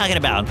 What are you talking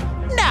about?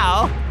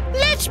 Now,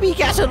 let me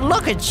get a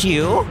look at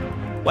you.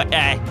 What,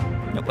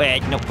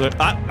 wait, no,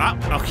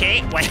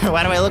 okay, why do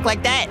I look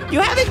like that? You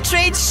haven't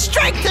trained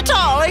strength at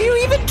all. Are you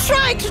even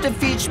trying to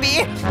defeat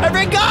me? I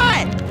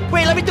forgot.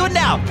 Wait, let me do it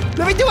now.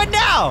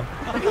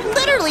 You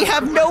literally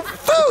have no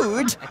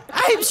food.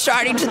 I'm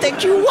starting to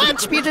think you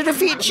want me to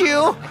defeat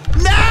you.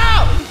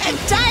 No! A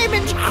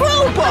diamond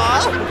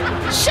crowbar?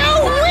 So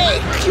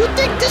weak! You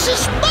think this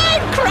is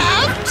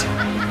Minecraft?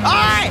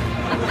 Alright!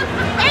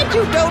 And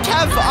you don't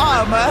have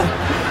armor.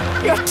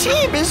 Your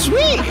team is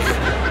weak.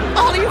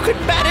 All you can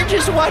manage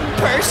is one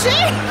person?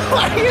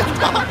 What are you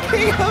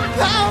talking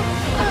about?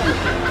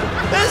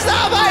 It's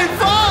not my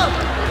fault!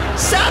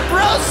 Stop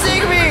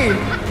roasting me!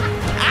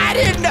 I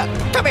didn't know.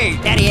 Come here,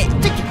 idiot.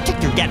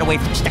 Take your dad away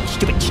from stuff.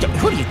 Stupid.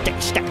 Who do you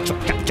think? Stop.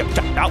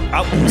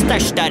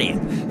 Start studying.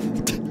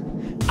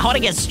 I want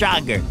to get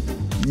stronger.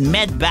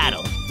 Med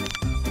battle.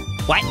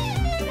 What?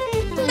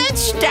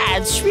 Let's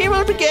dance. We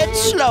will begin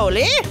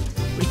slowly.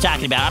 What are you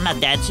talking about? I'm not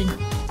dancing.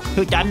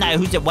 Who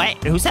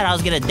said I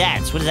was gonna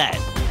dance? What is that?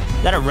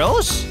 Is that a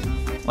rose?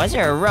 Why is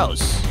there a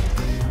rose?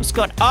 What's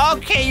going on?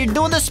 Okay, you're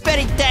doing the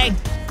spinning thing.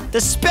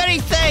 The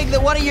spinning thing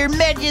that one of your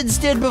minions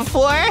did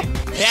before.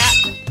 Yeah.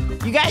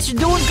 You guys are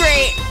doing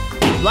great.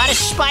 A lot of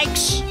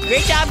spikes.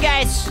 Great job,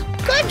 guys.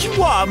 Good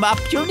warm-up.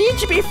 You'll need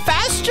to be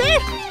faster,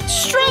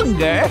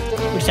 stronger.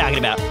 What are you talking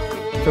about?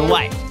 For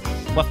what?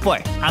 What for?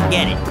 I'm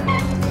getting.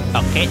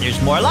 Okay,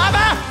 there's more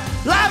lava!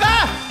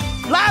 Lava!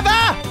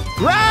 Lava!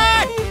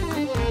 Run!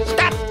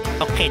 Stop!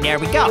 Okay, there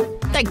we go.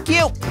 Thank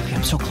you. Okay,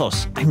 I'm so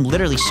close. I'm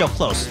literally so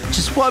close.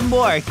 Just one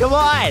more. Come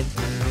on.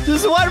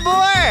 Just one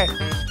more.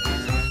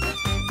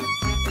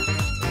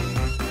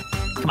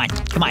 Come on.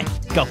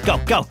 Go.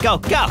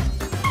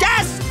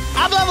 Yes!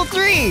 I'm level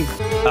 3.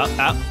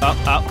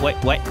 Wait.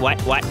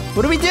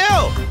 What do we do?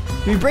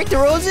 Do we break the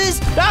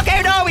roses?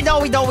 Okay, no, we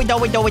don't.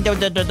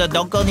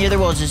 Don't go near the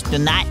roses. Do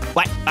not.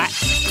 What?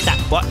 Stop.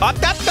 What?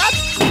 Stop.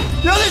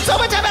 No, there's so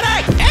much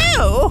happening.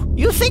 Ew!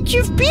 You think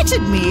you've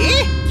beaten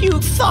me?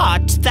 You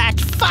thought that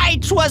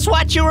fight was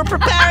what you were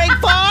preparing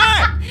for?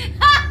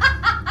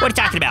 What are you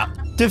talking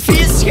about?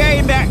 Defeat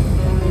Scary Bear.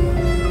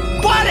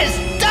 What is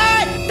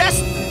that?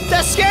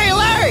 That's Scary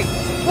Larry.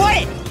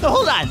 What? No,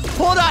 hold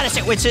on a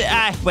second. Wait,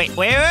 stop.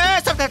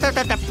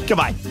 Come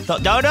on.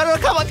 No,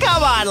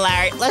 come on,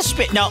 Larry.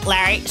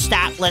 Larry,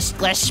 stop.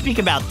 Let's speak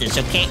about this,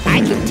 okay?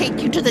 I can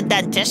take you to the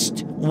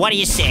dentist. What do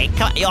you say?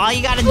 Come on, all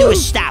you gotta do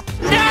is stop.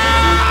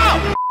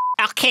 No!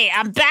 Okay,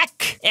 I'm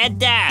back,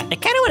 and I kind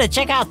of want to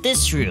check out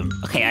this room.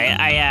 Okay,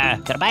 I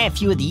gotta buy a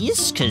few of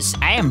these, because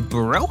I am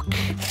broke.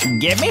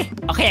 Give me?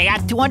 Okay, I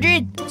got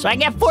 200, so I can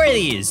get 4 of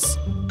these.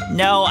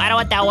 No, I don't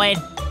want that one.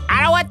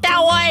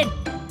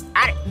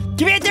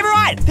 Give me a different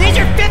one. These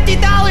are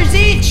 $50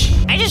 each.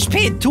 I just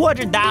paid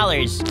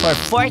 $200 for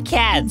 4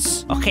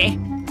 cans. Okay.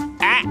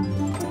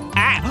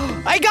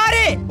 I got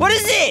it. What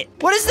is it?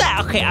 What is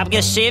that? Okay, I'm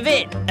gonna save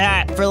it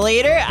for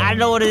later. I don't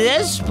know what it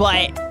is,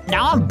 but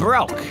now I'm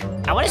broke.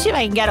 I want to see if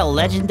I can get a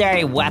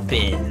legendary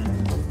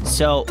weapon.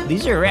 So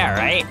these are rare,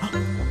 right?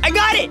 I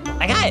got it.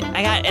 I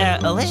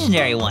got a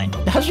legendary one.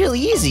 That was really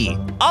easy.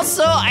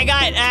 Also,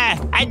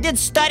 I did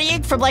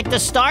studying from like the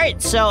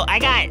start, so I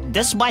got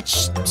this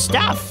much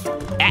stuff.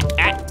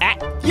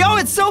 Yo,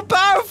 it's so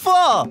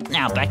powerful.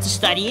 Now back to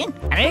studying.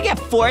 I need to get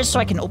 4 so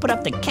I can open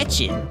up the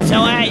kitchen.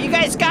 So you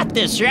guys got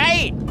this,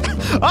 right?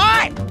 All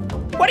right.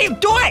 What are you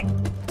doing?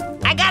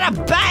 I got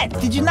a bet.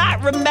 Did you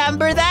not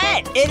remember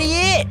that,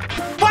 idiot?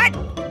 What?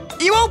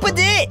 You opened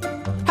it.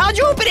 How'd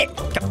you open it?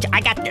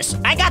 I got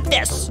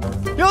this.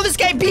 Yo, this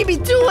guy beat me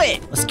to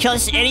it. Let's kill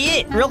this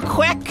idiot real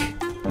quick.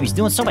 He's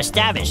doing so much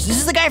damage. This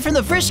is the guy from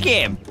the first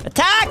game.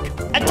 Attack!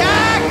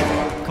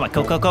 Come on,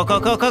 go.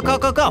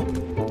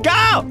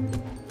 Go!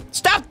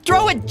 Stop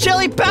throwing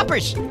chili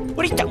peppers.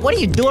 What are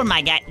you doing,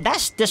 my guy?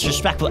 That's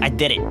disrespectful. I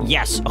did it.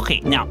 Yes. Okay,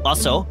 now,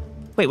 also,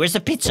 wait, where's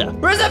the pizza?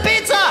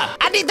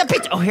 I need the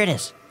pizza. Oh, here it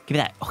is. Give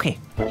me that. Okay.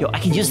 Yo, I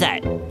can use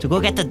that to go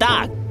get the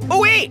dog.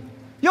 Oh, wait.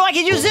 Yo, I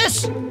can use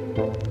this.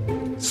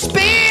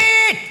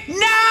 Speed!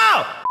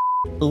 No!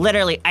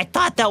 Literally, I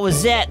thought that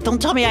was it. Don't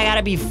tell me I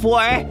gotta be 4.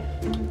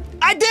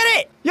 I did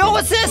it! Yo,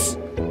 what's this?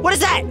 What is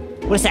that?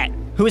 Who is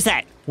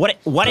that?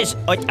 What is,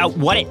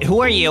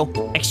 who are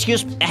you?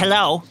 Excuse,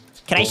 hello?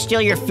 Can I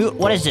steal your food?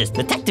 What is this?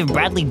 Detective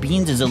Bradley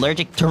Beans is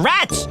allergic to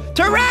rats!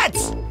 To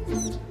rats!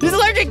 He's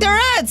allergic to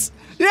rats!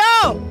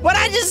 Yo! What'd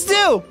I just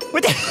do?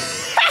 What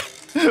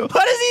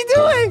is he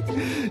doing?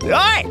 All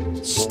right,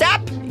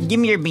 stop. Give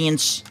me your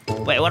beans.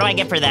 Wait, what do I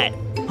get for that?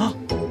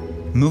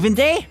 Moving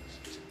day?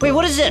 Wait,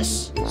 what is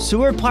this?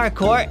 Sewer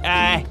parkour?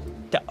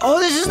 Oh,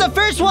 this is the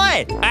first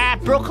one!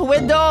 Broken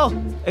window.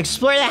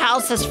 Explore the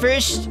house, that's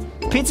first.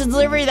 Pizza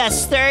delivery,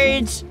 that's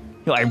third.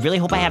 Yo, I really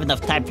hope I have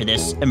enough time for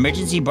this.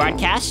 Emergency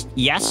broadcast?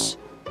 Yes.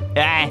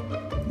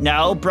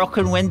 No.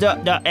 Broken window.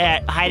 No.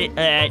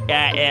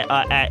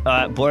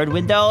 Board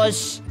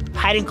windows.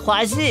 Hiding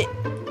closet.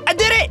 I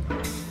did it!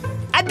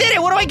 I did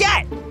it! What do I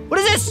get? What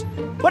is this?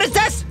 What is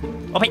this?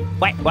 Oh, wait,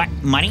 what?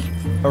 Money?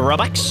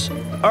 Robux?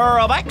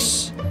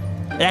 Robux?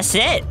 That's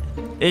it?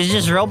 It's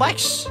just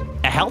Robux?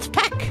 A health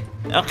pack?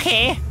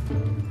 Okay.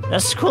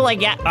 That's cool, I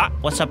get.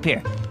 What's up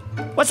here?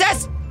 What's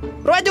this?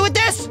 What do I do with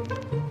this?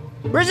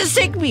 Where's this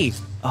take me?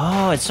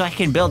 Oh, it's so I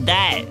can build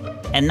that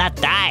and not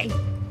die.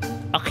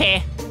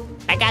 Okay,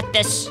 I got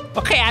this.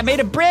 Okay, I made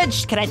a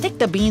bridge. Can I take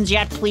the beans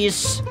yet,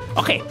 please?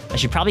 Okay, I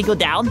should probably go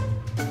down.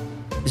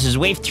 This is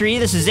wave 3,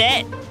 this is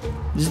it.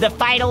 This is the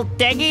final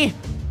thingy.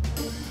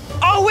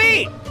 Oh,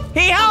 wait,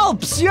 he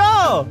helps,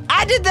 yo.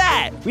 I did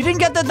that. We didn't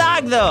get the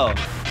dog, though.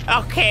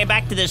 Okay,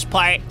 back to this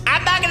part.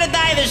 I'm not gonna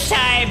die this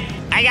time.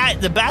 I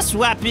got the best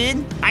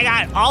weapon. I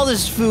got all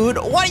this food.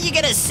 What are you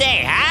gonna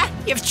say, huh?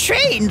 You've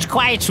trained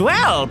quite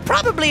well.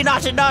 Probably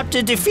not enough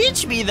to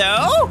defeat me,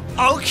 though.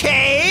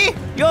 Okay.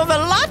 You have a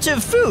lot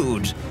of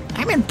food.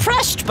 I'm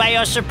impressed by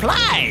your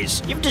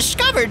supplies. You've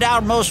discovered our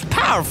most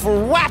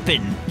powerful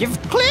weapon.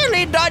 You've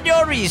clearly done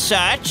your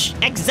research.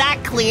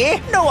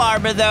 Exactly. No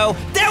armor, though.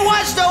 There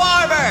was no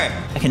armor!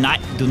 I cannot,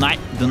 do not.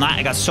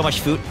 I got so much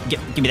food.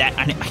 Give me that.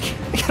 I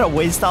gotta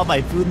waste all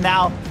my food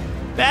now.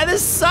 Man,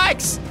 this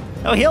sucks.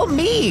 Oh, heal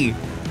me.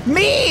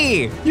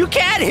 Me! You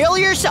can't heal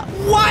yourself.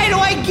 Why do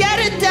I get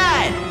it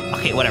then?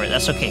 Okay, whatever.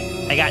 That's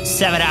okay. I got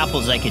 7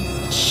 apples I can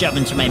shove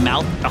into my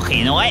mouth. Okay,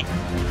 you know what?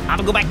 I'm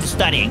gonna go back to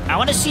studying. I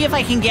want to see if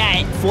I can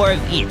get 4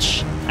 of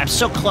each. I'm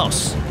so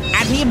close.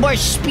 I need more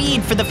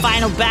speed for the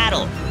final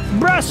battle.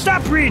 Bruh,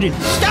 stop reading.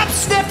 Stop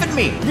sniffing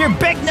me. Your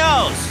big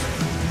nose.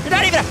 You're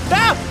not even.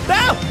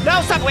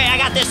 No, stop. Wait, I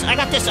got this.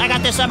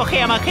 I'm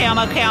okay.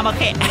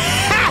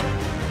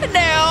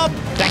 No.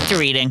 Back to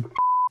reading.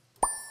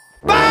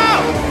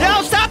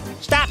 No, stop.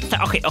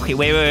 Okay,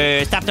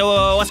 wait. Stop.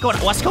 What's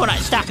going on?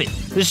 Stop it.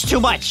 This is too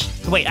much.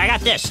 Wait, I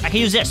got this. I can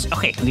use this.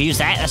 Okay, I can use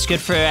that. That's good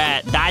for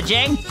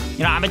dodging.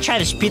 You know, I'm gonna try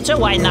this pizza.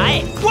 Why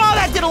not? Whoa,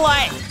 that did a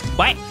lot.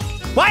 What?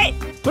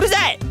 What is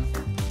that?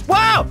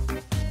 Whoa!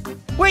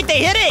 Wait,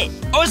 they hit it.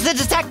 Oh, it's the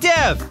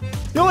detective.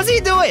 Yo, what's he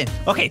doing?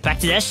 Okay, back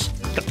to this.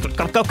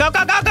 Go.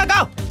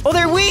 Oh,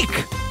 they're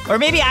weak. Or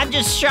maybe I'm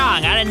just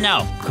strong. I don't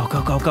know.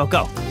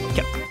 Go.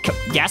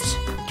 Yes,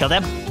 kill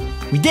them.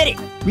 We did it.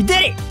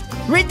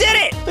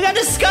 Look how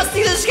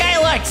disgusting this guy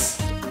looks.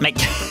 Like,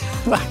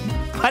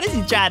 what is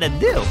he trying to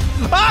do?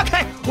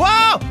 Okay,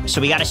 whoa!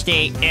 So we gotta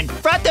stay in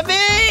front of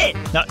it.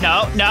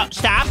 No,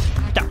 stop.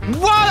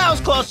 Whoa, that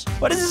was close.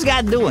 What is this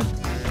guy doing?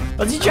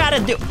 What's he trying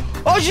to do?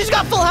 Oh, she's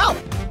got full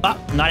health. Oh,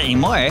 not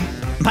anymore.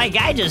 My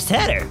guy just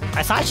hit her.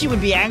 I thought she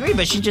would be angry,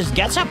 but she just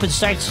gets up and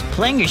starts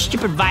playing her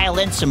stupid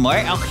violin some more.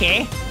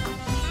 Okay,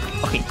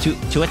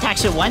 two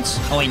attacks at once?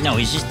 Oh, wait, no,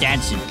 he's just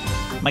dancing.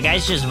 My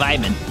guy's just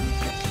vibing.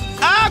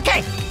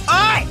 Okay,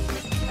 all right.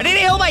 I need to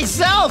heal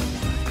myself.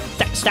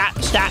 Stop.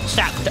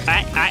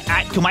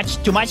 Too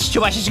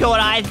much is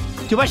going on.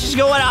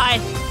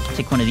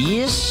 Take one of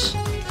these.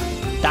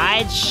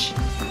 Dodge.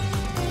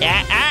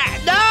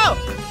 No!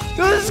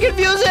 This is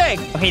confusing.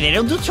 Okay, they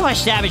don't do too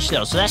much damage,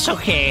 though, so that's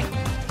okay.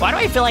 Why do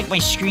I feel like my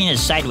screen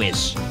is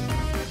sideways?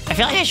 I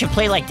feel like I should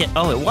play like that.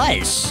 Oh, it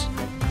was.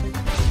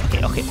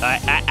 Okay. No!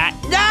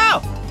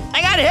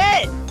 I got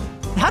hit!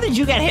 How did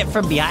you get hit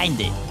from behind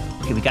it?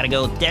 Okay, we gotta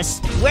go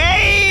this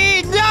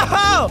way.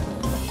 No!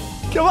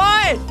 Come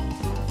on!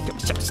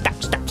 Stop.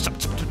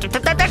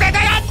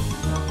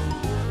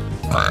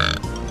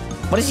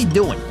 What is he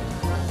doing?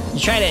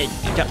 He's trying to...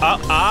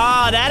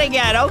 Oh, that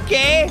again.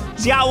 Okay.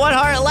 He's got 1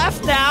 heart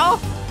left now.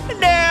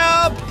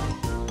 Nope.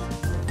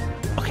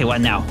 Okay,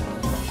 what now?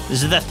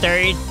 This is the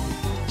 3rd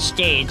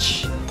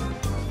stage.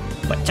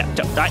 What?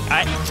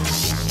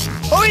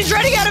 Oh, he's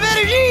running out of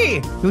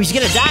energy! Oh, he's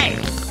gonna die.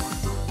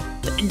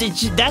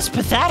 That's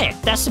pathetic.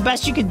 That's the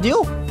best you can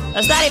do.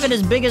 That's not even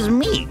as big as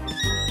me.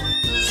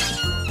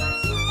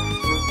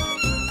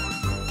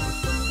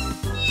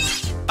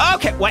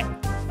 Okay, what?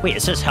 Wait,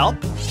 it says help?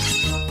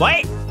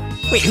 What?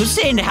 Wait, who's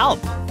saying to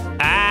help?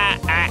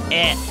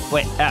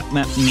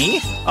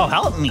 Me? Oh,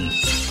 help me.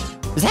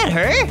 Is that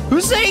her?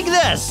 Who's saying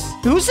this?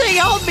 Who's saying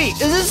help me? Is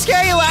this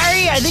Scary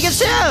Larry? I think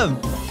it's him.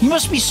 He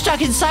must be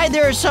stuck inside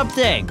there or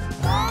something.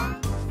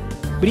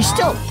 But he's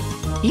still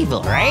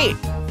evil, right?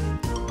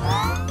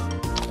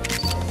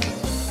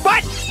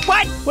 What?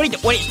 What are you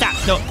doing? Wait, stop.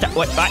 No, stop.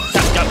 What? Stop.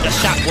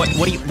 Stop.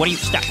 What are you,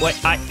 stop. What?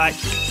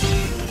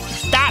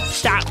 Stop.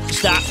 Stop.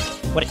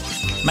 What?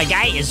 My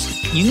guy is,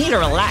 you need to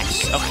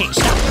relax. Okay,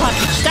 stop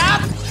clutching.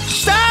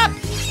 Stop!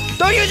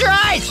 Don't use your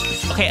eyes!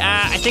 Okay,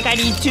 I think I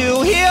need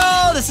to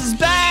heal. This is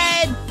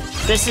bad.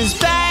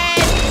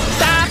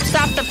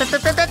 Stop.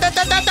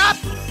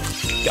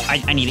 Yo,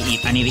 I need to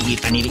eat.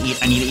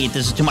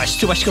 This is too much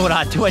going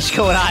on. No,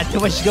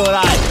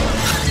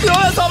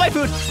 that's all my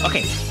food.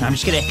 Okay, now I'm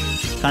just gonna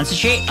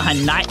concentrate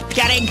on not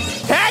getting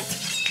hit.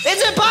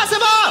 It's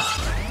impossible!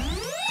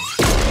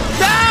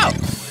 No!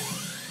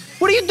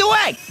 What are you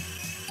doing?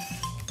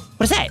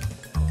 What is that?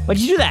 Why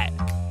did you do that?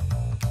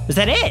 Is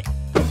that it?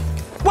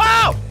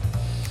 Wow!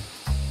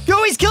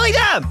 Yo, he's killing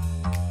them!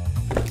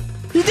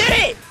 He did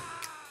it!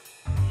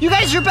 You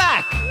guys are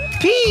back!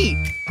 Pete!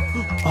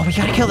 Oh, we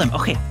gotta kill them.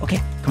 Okay.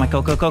 Come on,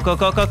 go.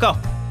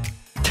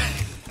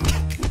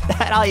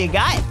 That all you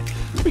got?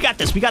 We got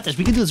this. We can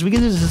do this.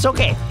 It's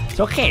okay.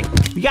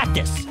 We got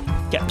this.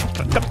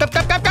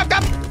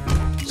 Come.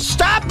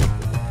 Stop!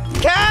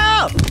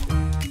 Kill!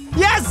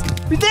 Yes!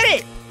 We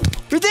did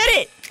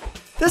it!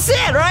 That's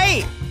it,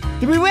 right?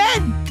 Did we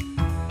win?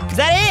 Is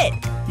that it?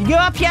 You give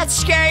up yet,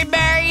 Scary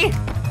Mary?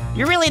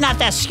 You're really not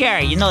that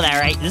scary. You know that,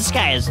 right? This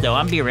guy is, though.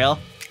 I'm be real.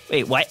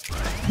 Wait, what?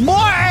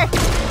 More?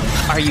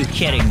 Are you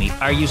kidding me?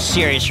 Are you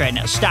serious right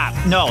now? Stop.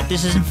 No,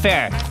 this isn't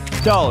fair.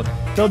 Don't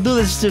do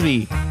this to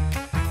me.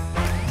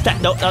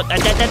 Stop. No.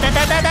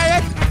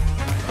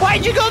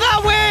 Why'd you go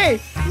that way?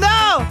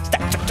 No.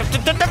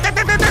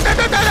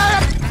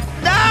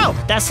 No.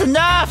 That's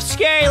enough,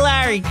 Scary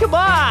Larry. Come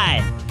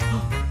on.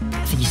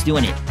 I think he's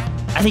doing it.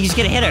 I think he's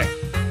gonna hit her.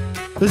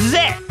 This is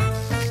it.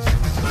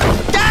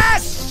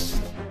 Yes!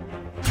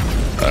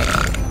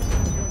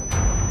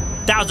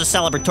 That was a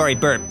celebratory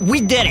burp.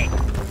 We did it.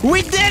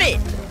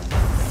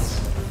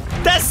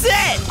 That's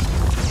it!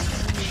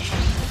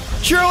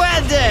 True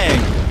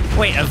ending!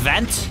 Wait,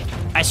 event?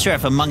 I swear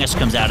if Among Us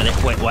comes out of it.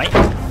 Wait, what?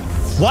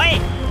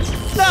 What?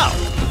 No!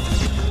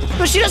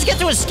 No, she doesn't get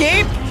to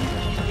escape!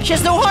 She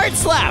has no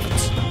hearts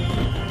left!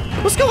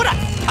 What's going on?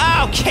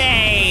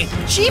 Okay!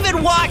 She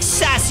even walks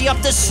sassy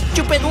up the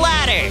stupid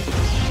ladder!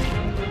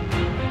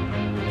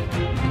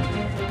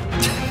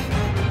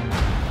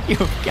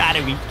 You've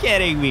gotta be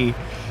kidding me!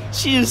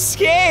 She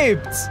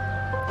escaped!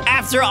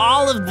 After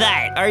all of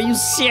that, are you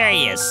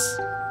serious?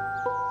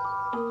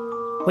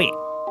 Wait,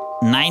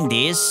 9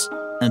 days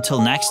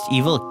until next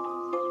evil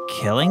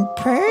killing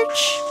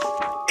purge?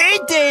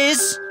 8 days?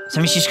 So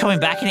that means she's coming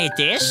back in 8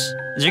 days?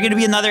 Is there gonna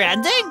be another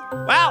ending?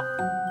 Well,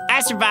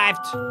 I survived.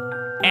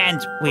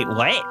 And wait,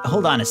 what?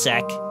 Hold on a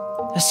sec.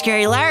 That's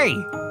Scary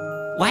Larry.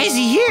 Why is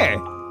he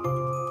here?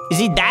 Is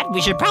he that?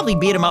 We should probably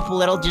beat him up a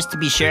little just to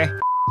be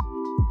sure.